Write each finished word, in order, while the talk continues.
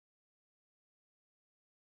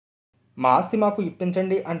మా ఆస్తి మాకు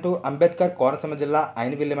ఇప్పించండి అంటూ అంబేద్కర్ కోనసీమ జిల్లా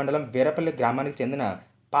ఐనవిల్లి మండలం వీరపల్లి గ్రామానికి చెందిన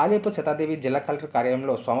పాలేపు సీతాదేవి జిల్లా కలెక్టర్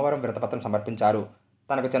కార్యాలయంలో సోమవారం వినతిపత్రం సమర్పించారు.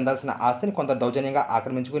 తనకు చెందాల్సిన ఆస్తిని కొంత దౌర్జన్యంగా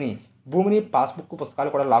ఆక్రమించుకుని భూమిని, పాస్బుక్, పుస్తకాలు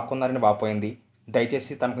కూడా లాక్కున్నారని వాపోయింది.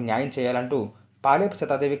 దయచేసి తనకు న్యాయం చేయాలంటూ పాలేపు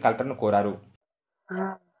సీతాదేవి కలెక్టర్ను కోరారు.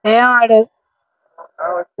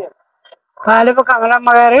 పాలేపు కమలమ్మ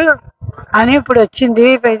గారు అని ఇప్పుడు వచ్చింది.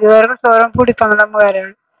 ఇది వరకు సూరంపూడి కమలమ్మ గారు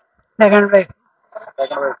సెకండ్ వైఫ్.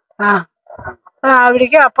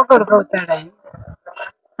 ఆవిడికి అప్ప కొడుకు అవుతాడు ఆయన.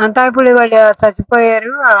 అంతా ఇప్పుడు వాళ్ళు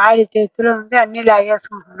చచ్చిపోయారు. ఆడి చేతిలో ఉంది, అన్ని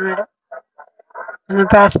లాగేసుకుంటున్నాడు.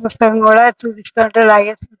 పాస్ పుస్తకం కూడా చూపిస్తుంటే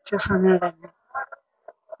లాగేసి ఇచ్చేస్తున్నాడు అన్ని.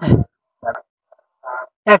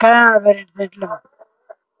 ఎక్కడ 42 సెంట్లు.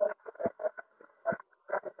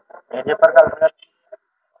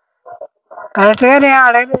 కలెక్టర్ గారు ఏం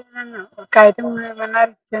అడగలేదు నన్ను. ఒక కాగితం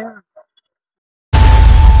ఏమన్నారు ఇచ్చాను.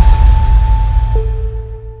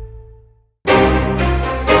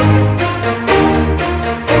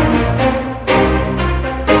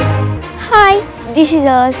 Hi, this is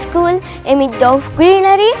our school, a mix of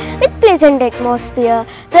greenery with pleasant atmosphere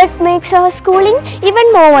that makes our schooling even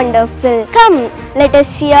more wonderful. Come, let us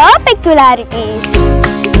see our peculiarities.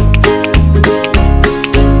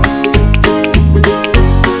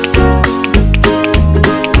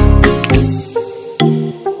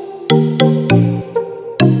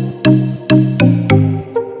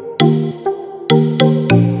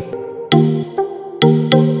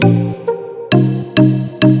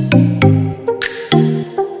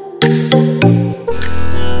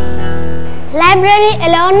 Library, a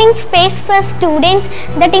learning space for students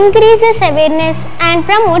that increases awareness and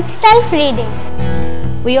promotes self-reading.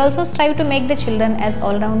 We also strive to make the children as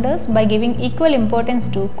all-rounders by giving equal importance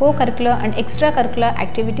to co-curricular and extracurricular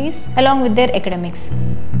activities along with their academics.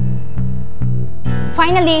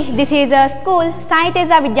 Finally, this is a school, Sai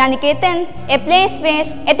Teja Vidyaniketan, a place where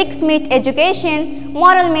ethics meets education,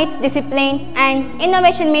 moral meets discipline, and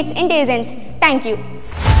innovation meets intelligence. Thank you.